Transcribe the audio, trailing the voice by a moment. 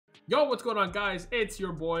Yo, what's going on, guys? It's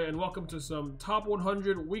your boy, and welcome to some top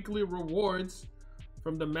 100 weekly rewards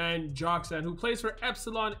from the man Joxan, who plays for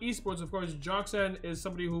Epsilon Esports. Of course, Joxan is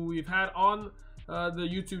somebody who we've had on the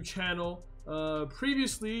YouTube channel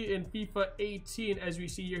previously in FIFA 18. As we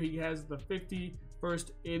see here, he has the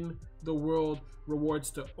 51st in the world rewards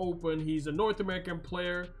to open. He's a North American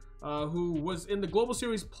player who was in the Global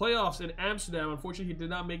Series playoffs in Amsterdam. Unfortunately, he did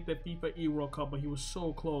not make the FIFA E World Cup, but he was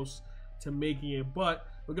so close to making it. But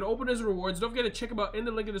we're gonna open his rewards. Don't forget to check him out in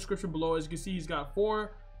the link in the description below. As you can see, he's got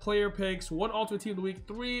 4 player picks, 1 Ultimate Team of the Week,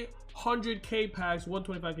 300k packs,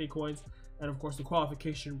 125k coins, and of course the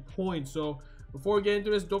qualification points. So before we get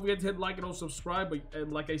into this, don't forget to hit like and also subscribe.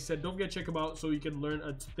 And like I said, don't forget to check him out so you can learn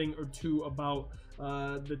a thing or two about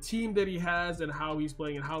the team that he has and how he's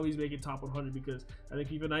playing and how he's making top 100, because I think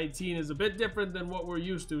FIFA 19 is a bit different than what we're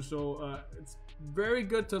used to. So it's very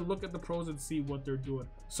good to look at the pros and see what they're doing.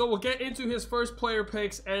 So we'll get into his first player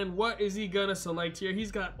picks, and what is he gonna select here?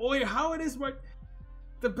 He's got, oh yeah, how it is, right?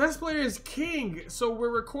 The best player is King. So we're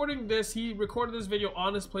recording this. He recorded this video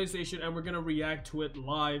on his PlayStation, and we're gonna react to it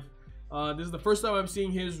live. This is the first time I'm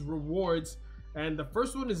seeing his rewards, and the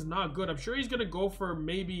first one is not good. I'm sure he's gonna go for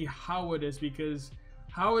maybe How It Is, because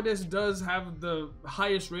How It Is does have the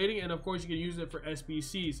highest rating, and of course you can use it for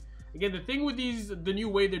SBCs. Again, the thing with the new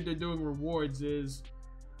way that they're doing rewards is,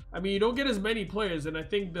 I mean, you don't get as many players, and I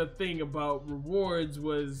think the thing about rewards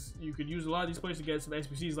was you could use a lot of these players to get some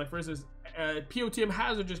SBCs. Like for instance, POTM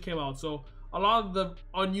Hazard just came out, so a lot of the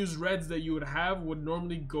unused reds that you would have would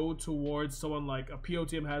normally go towards someone like a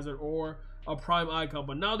POTM Hazard or a Prime Icon.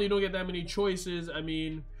 But now that you don't get that many choices, I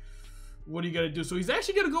mean, what are you gonna do? So he's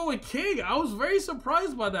actually gonna go with King. I was very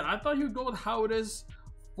surprised by that. I thought he would go with How It Is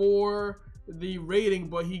for the rating,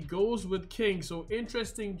 but he goes with King. So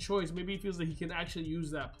interesting choice. Maybe he feels that he can actually use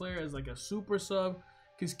that player as like a super sub,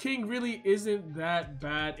 because King really isn't that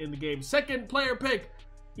bad in the game. Second player pick,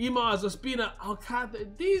 Imaz, Ospina, Alcata.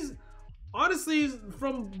 These, honestly,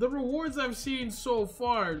 from the rewards I've seen so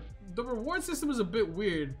far, the reward system is a bit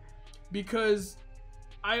weird, because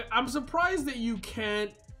I'm surprised that you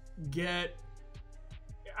can't get,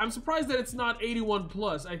 I'm surprised that it's not 81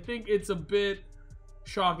 plus. I think it's a bit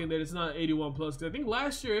shocking that it's not 81 plus. I think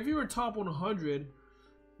last year, if you were top 100,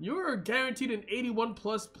 you were guaranteed an 81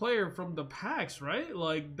 plus player from the packs, right?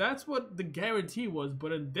 Like, that's what the guarantee was.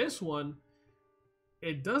 But in this one,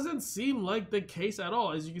 it doesn't seem like the case at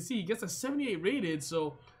all. As you can see, he gets a 78 rated.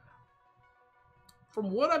 So from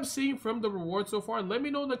what I'm seeing from the reward so far, and let me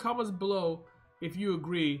know in the comments below if you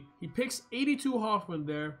agree, he picks 82 Hoffman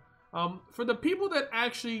there. For the people that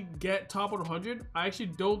actually get top 100, I actually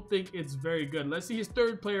don't think it's very good. Let's see his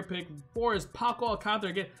third player pick. 4 is Paco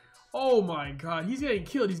Alcantara again. Oh my god, he's getting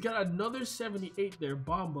killed. He's got another 78 there,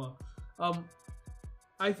 Bamba.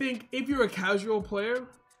 I think if you're a casual player,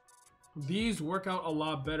 these work out a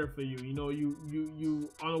lot better for you. You know, you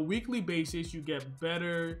on a weekly basis, you get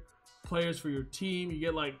better players for your team. You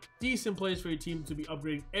get like decent players for your team to be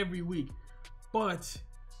upgrading every week. But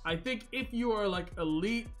I think if you are like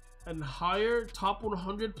elite and higher, top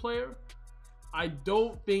 100 player, I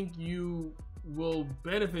don't think you will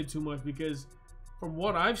benefit too much, because from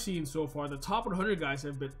what I've seen so far, the top 100 guys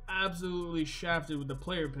have been absolutely shafted with the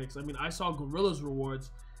player picks. I mean, I saw Gorilla's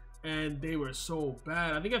rewards and they were so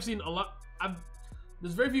bad. I think I've seen a lot.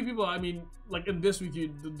 There's very few people, I mean, like in this week,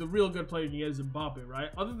 the real good player you can get is Mbappe,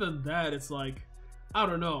 right? Other than that, it's like, I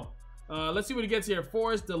don't know. Let's see what he gets here.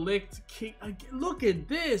 Forrest, Delict, King. Look at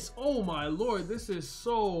this. Oh my lord. This is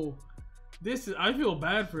so... I feel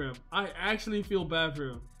bad for him. I actually feel bad for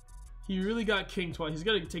him. He really got King twice. He's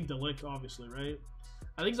going to take Delict, obviously, right?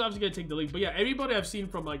 I think he's obviously going to take Delict. But yeah, everybody I've seen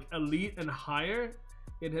from like elite and higher,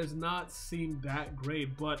 it has not seemed that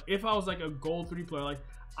great. But if I was like a gold 3 player, like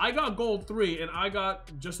I got gold 3 and I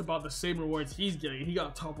got just about the same rewards he's getting. He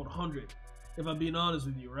got top 100, if I'm being honest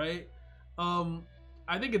with you, right?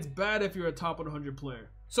 I think it's bad if you're a top 100 player.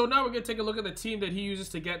 So now we're going to take a look at the team that he uses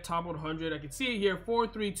to get top 100. I can see it here,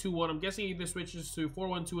 4-3-2-1. I'm guessing he either switches to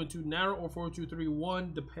 4-1-2-2 narrow or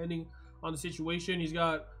 4-2-3-1, depending on the situation. He's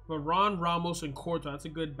got Varane, Ramos, and Courtois. That's a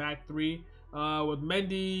good back 3. With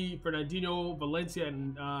Mendy, Fernandinho, Valencia,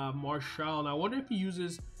 and Martial. Now I wonder if he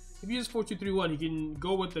uses 4-2-3-1, he can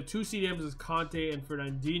go with the 2 CDMs as Conte and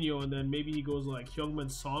Fernandinho, and then maybe he goes like Heung-min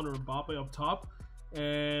Son or Mbappe up top.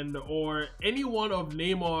 And or any one of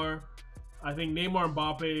Neymar, I think Neymar,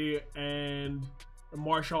 Mbappe, and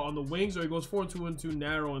Martial on the wings, or he goes 4-2-2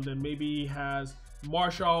 narrow, and then maybe he has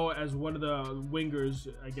Martial as one of the wingers,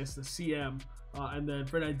 I guess the CM, and then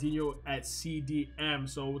Fernandinho at CDM.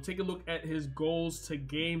 So we'll take a look at his goals to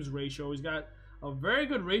games ratio. He's got a very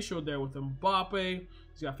good ratio there with Mbappe.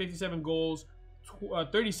 He's got 57 goals,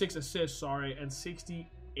 36 assists, sorry, and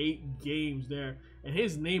 68 games there. And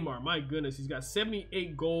his Neymar, my goodness, he's got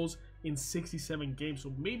 78 goals in 67 games.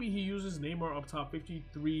 So maybe he uses Neymar up top,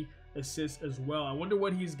 53 assists as well. I wonder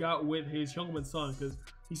what he's got with his Heung-min Son, because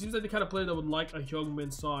he seems like the kind of player that would like a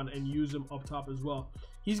Heung-min Son and use him up top as well.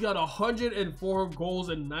 He's got 104 goals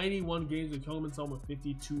in 91 games with Heung-min Son with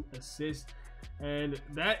 52 assists. And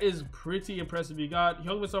that is pretty impressive. You got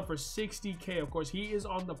Heung-min Son for 60K. Of course, he is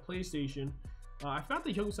on the PlayStation. I found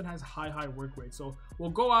that Heung-min Son has high work rate. So we'll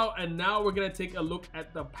go out, and now we're going to take a look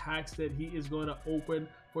at the packs that he is going to open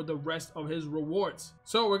for the rest of his rewards.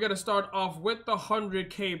 So we're going to start off with the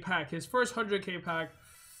 100K pack. His first 100K pack.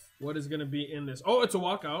 What is going to be in this? Oh, it's a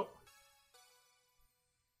walkout.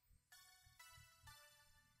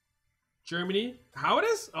 Germany. How it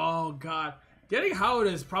is? Oh, God. Getting how it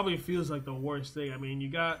is probably feels like the worst thing. I mean, you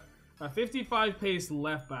got a 55 pace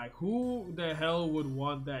left back. Who the hell would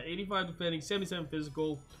want that? 85 defending, 77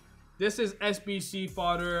 physical. This is SBC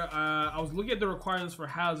fodder. I was looking at the requirements for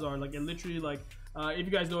Hazard. Like, and literally, like, if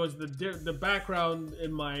you guys know, it's the background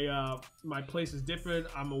in my my place is different.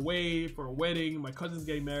 I'm away for a wedding. My cousin's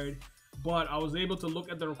getting married. But I was able to look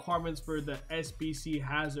at the requirements for the SBC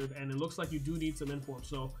Hazard, and it looks like you do need some inform.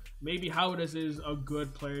 So maybe how it is a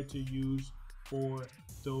good player to use for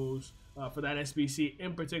those for that SBC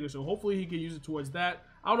in particular. So hopefully he can use it towards that.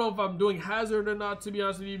 I don't know if I'm doing Hazard or not, to be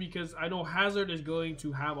honest with you, because I know Hazard is going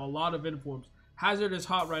to have a lot of informs. Hazard is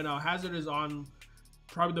hot right now. Hazard is on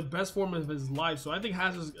probably the best form of his life. So I think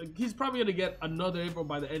he's probably going to get another inform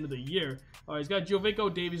by the end of the year. He's got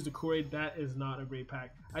Giovinco, Davies, Doucouré. That is not a great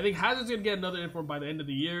pack. I think Hazard's going to get another inform by the end of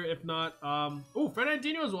the year. If not, oh,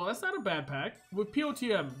 Fernandinho as well. That's not a bad pack. With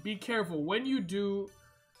POTM, be careful when you do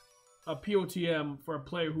a POTM for a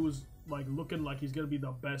player who's like looking like he's gonna be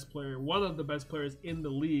the best player, one of the best players in the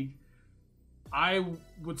league. I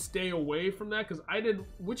would stay away from that, because I did,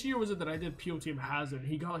 which year was it that I did POTM Hazard?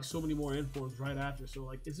 He got like so many more informs right after. So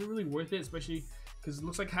like, is it really worth it? Especially because it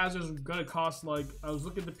looks like Hazard's gonna cost, like, I was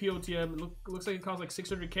looking at the POTM, it looks like it costs like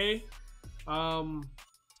 600K.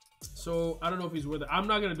 So I don't know if he's worth it. I'm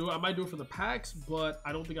not gonna do it. I might do it for the packs, but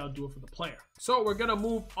I don't think I'll do it for the player. So we're gonna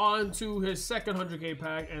move on to his second 100K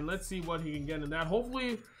pack, and let's see what he can get in that.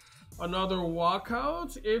 Hopefully another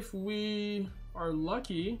walkout if we are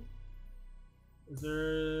lucky. Is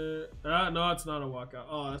there no, it's not a walkout.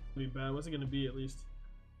 Oh, that's gonna be bad. What's it gonna be at least?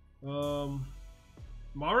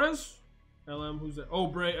 Mahrez? LM, who's that? Oh,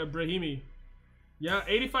 Brahimi. Yeah,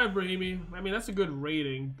 85 Brahimi. I mean, that's a good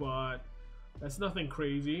rating, but that's nothing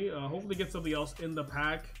crazy. Hopefully get something else in the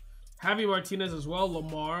pack. Javi Martinez as well,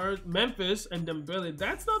 Lamar, Memphis, and Dembele.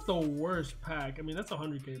 That's not the worst pack. I mean, that's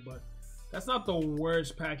 100K, but that's not the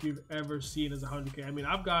worst pack you've ever seen as 100K. I mean,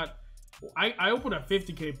 I opened a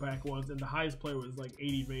 50K pack once, and the highest player was like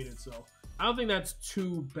 80 rated, so I don't think that's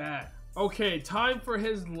too bad. Okay, time for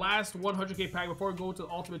his last 100K pack before we go to the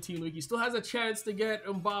Ultimate Team League. He still has a chance to get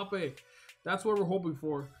Mbappe. That's what we're hoping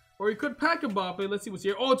for. Or he could pack Mbappe. Let's see what's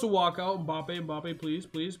here. Oh, it's a walkout. Mbappe, please,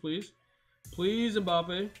 please, please. Please,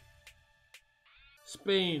 Mbappe.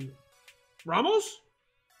 Spain. Ramos?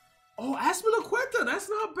 Oh, Azpilicueta. That's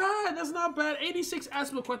not bad. That's not bad. 86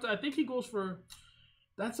 Azpilicueta. I think he goes for...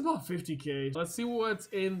 That's about 50K. Let's see what's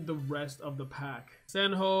in the rest of the pack.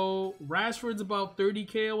 Senho. Rashford's about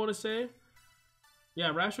 30K, I want to say. Yeah,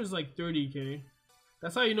 Rashford's like 30K.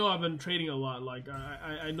 That's how you know I've been trading a lot. Like,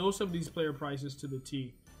 I know some of these player prices to the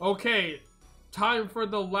T. Okay, time for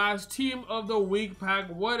the last team of the week pack.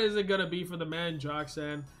 What is it gonna be for the man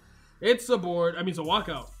Joxan? It's a board. I mean, it's a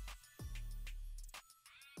walkout.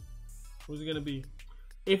 What's it gonna be?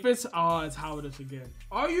 If it's it's how it is again.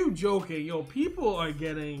 Are you joking? Yo, people are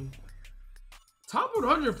getting top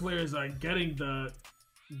 100 players are getting the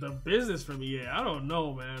business from EA. I don't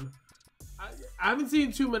know, man. I haven't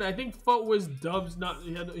seen too many. I think FUT was Dubs.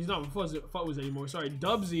 He's not FUT was anymore. Sorry,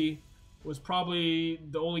 Dubsy was probably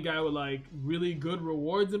the only guy with like really good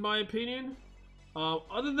rewards in my opinion.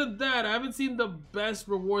 Other than that, I haven't seen the best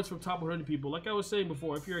rewards from top 100 people. Like I was saying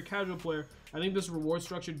before, if you're a casual player, I think this reward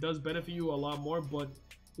structure does benefit you a lot more. But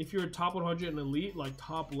if you're a top 100 and elite, like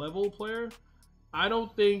top level player, I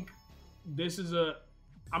don't think this is a...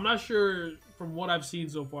 I'm not sure from what I've seen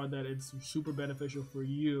so far that it's super beneficial for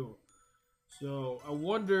you. So I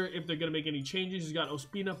wonder if they're going to make any changes. He's got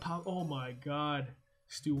Ospina, oh my god.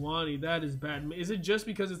 Stuani, that is bad. Is it just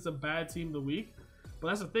because it's a bad team of the week? But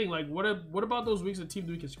that's the thing, like, what about those weeks that team of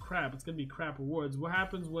the week is crap? It's gonna be crap rewards. What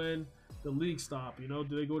happens when the league stop? You know,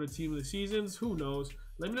 do they go to team of the seasons? Who knows?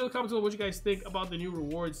 Let me know in the comments below what you guys think about the new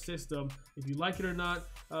reward system. If you like it or not,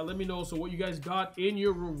 let me know. So what you guys got in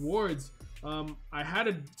your rewards. I had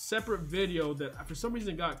a separate video that for some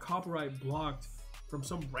reason got copyright blocked from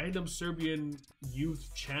some random Serbian youth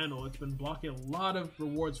channel. It's been blocking a lot of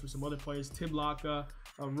rewards for some other players, Tim Laka,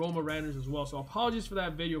 Roma Randers as well. So apologies for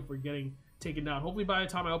that video for getting taken down. Hopefully by the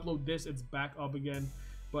time I upload this, it's back up again.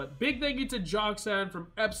 But big thank you to Joxan from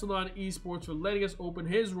Epsilon Esports for letting us open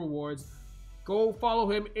his rewards. Go follow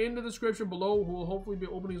him in the description below, who will hopefully be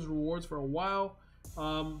opening his rewards for a while.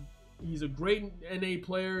 He's a great NA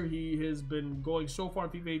player. He has been going so far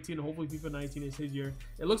in FIFA 18, and hopefully FIFA 19 is his year.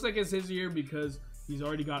 It looks like it's his year because he's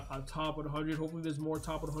already got a top 100. Hopefully there's more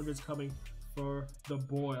top 100s coming for the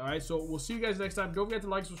boy. All right, so we'll see you guys next time. Don't forget to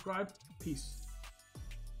like, subscribe. Peace.